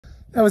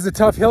That was a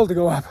tough hill to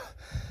go up.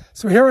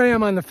 So here I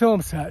am on the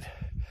film set.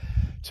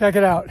 Check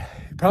it out.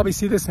 You probably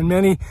see this in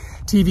many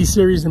TV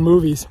series and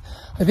movies.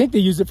 I think they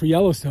use it for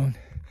Yellowstone.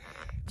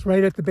 It's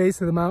right at the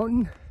base of the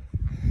mountain,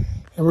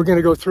 and we're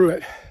gonna go through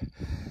it.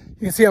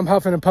 You can see I'm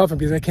huffing and puffing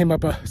because I came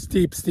up a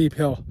steep, steep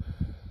hill.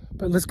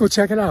 But let's go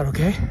check it out,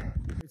 okay?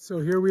 So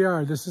here we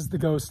are. This is the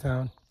ghost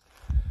town.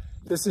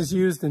 This is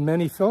used in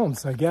many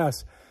films, I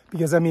guess,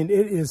 because I mean,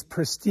 it is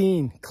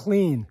pristine,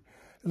 clean.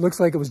 It looks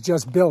like it was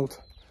just built.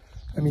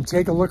 I mean,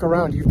 take a look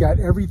around. You've got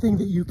everything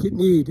that you could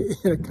need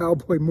in a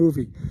cowboy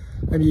movie.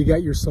 I mean, you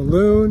got your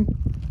saloon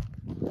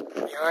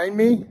behind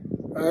me,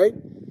 right?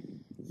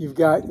 You've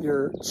got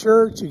your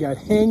church, you got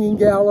hanging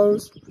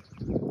gallows,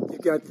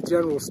 you've got the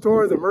general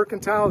store, the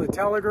mercantile, the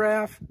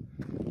telegraph,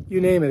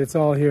 you name it, it's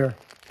all here.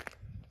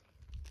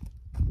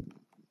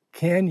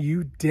 Can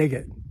you dig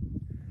it?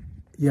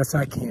 Yes,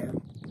 I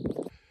can.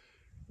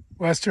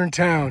 Western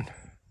town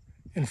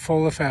in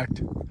full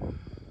effect.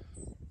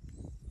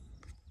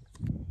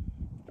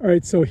 All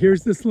right, so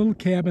here's this little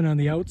cabin on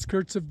the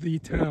outskirts of the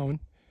town.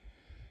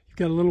 You've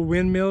got a little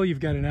windmill, you've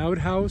got an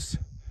outhouse,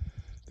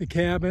 the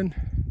cabin,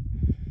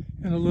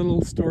 and a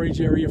little storage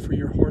area for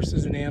your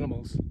horses and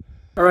animals.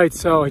 All right,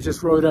 so I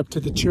just rode up to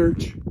the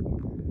church.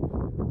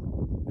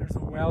 There's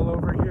a well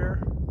over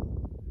here.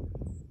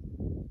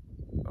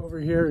 Over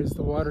here is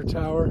the water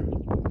tower,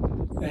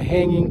 the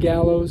hanging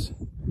gallows.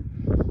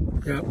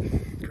 Yep,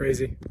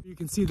 crazy. You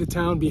can see the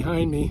town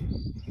behind me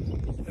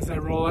as I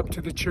roll up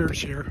to the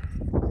church here.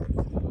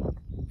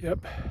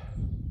 Yep,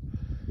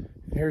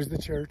 here's the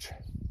church.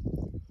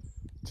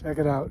 Check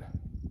it out.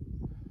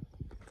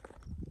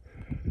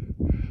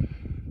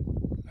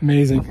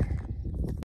 Amazing.